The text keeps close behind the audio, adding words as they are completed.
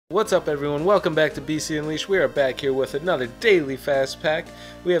What's up everyone, welcome back to BC Unleashed. We are back here with another daily fast pack.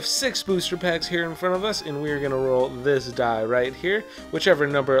 We have 6 booster packs here in front of us and we are going to roll this die right here. Whichever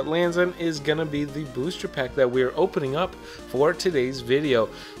number it lands on is going to be the booster pack that we are opening up for today's video.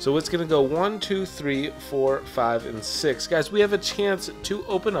 So it's going to go 1, 2, 3, 4, 5, and 6. Guys, we have a chance to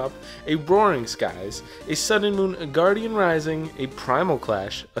open up a Roaring Skies, a Sun and Moon Guardian Rising, a Primal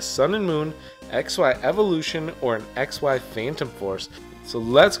Clash, a Sun and Moon, XY Evolution, or an XY Phantom Force. So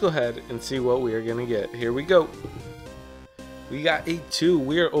let's go ahead and see what we are going to get. Here we go. We got a 2.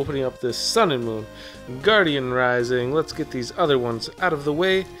 We are opening up this Sun and Moon Guardian Rising. Let's get these other ones out of the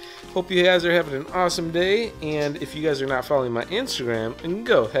way. Hope you guys are having an awesome day. And if you guys are not following my Instagram,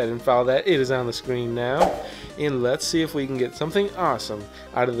 go ahead and follow that. It is on the screen now. And let's see if we can get something awesome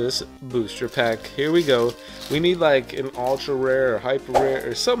out of this booster pack. Here we go. We need like an ultra rare or hyper rare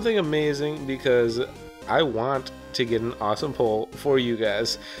or something amazing because I want to get an awesome pull for you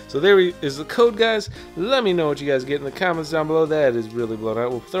guys. So there is the code, guys. Let me know what you guys get in the comments down below. That is really blown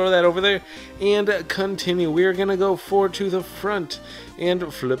out. We'll throw that over there and continue. We're gonna go 4 to the front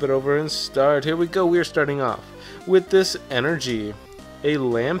and flip it over and start. Here we go. We're starting off with this Energy, a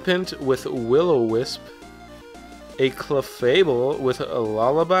Lampent with Will-O-Wisp, a Clefable with a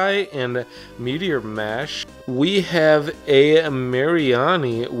Lullaby and Meteor Mash. We have a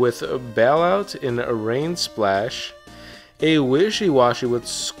Mariani with a Bailout and a Rain Splash, a Wishy-Washy with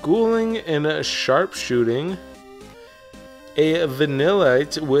Schooling and a Sharpshooting, a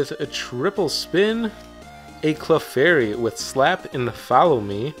Vanillite with a Triple Spin, a Clefairy with Slap and Follow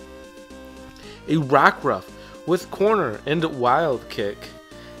Me, a Rockruff with Corner and Wild Kick,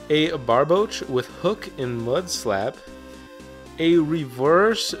 a Barboach with Hook and Mud Slap, a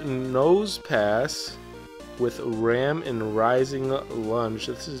Reverse Nose Pass with Ram and Rising Lunge.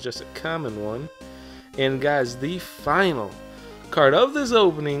 This is just a common one. And guys, the final card of this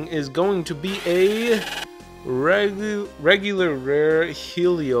opening is going to be a regular rare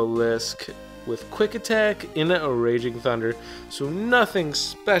Heliolisk with Quick Attack and a Raging Thunder. So nothing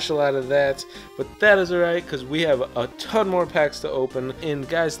special out of that, but that is alright because we have a ton more packs to open. And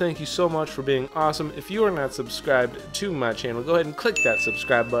guys, thank you so much for being awesome. If you are not subscribed to my channel, go ahead and click that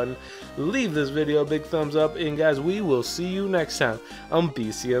subscribe button. Leave this video a big thumbs up, and guys, we will see you next time on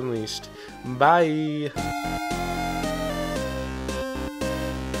BC Unleashed. Bye!